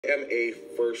am a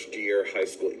first-year high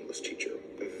school English teacher.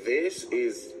 This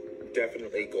is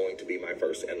definitely going to be my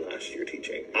first and last year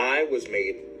teaching. I was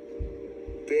made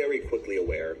very quickly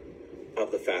aware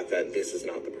of the fact that this is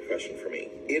not the profession for me.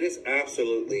 It is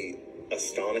absolutely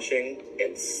astonishing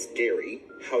and scary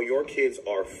how your kids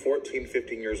are 14,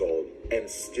 15 years old and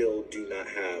still do not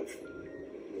have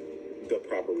the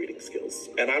proper reading skills.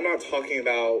 And I'm not talking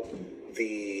about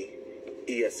the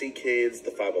ESC kids,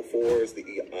 the 504s, the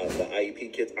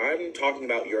IEP kids. I'm talking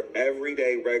about your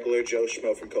everyday regular Joe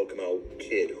Schmo from Kokomo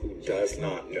kid who does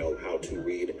not know how to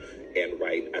read and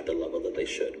write at the level that they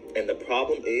should. And the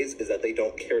problem is that they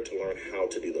don't care to learn how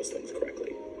to do those things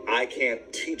correctly. I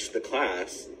can't teach the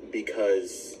class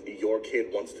because your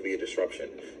kid wants to be a disruption,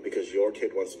 because your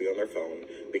kid wants to be on their phone,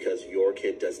 because your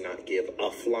kid does not give a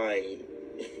flying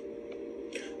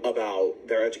about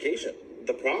their education.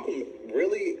 The problem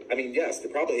really, yes, the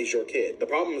problem is your kid. The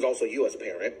problem is also you as a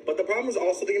parent, but the problem is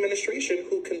also the administration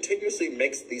who continuously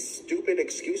makes these stupid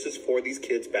excuses for these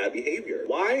kids' bad behavior.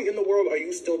 Why in the world are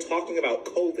you still talking about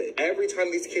COVID? Every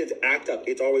time these kids act up,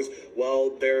 it's always,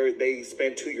 well, they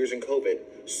spent 2 years in COVID.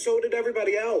 So did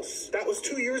everybody else. That was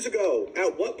 2 years ago.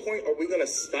 At what point are we going to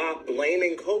stop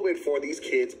blaming COVID for these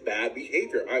kids' bad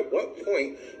behavior? At what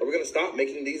point are we going to stop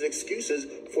making these excuses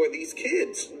for these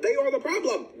kids? They are the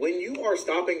problem. When you are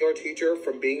stopping your teacher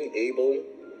from being able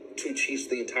to teach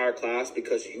the entire class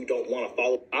because you don't want to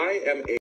follow, I am a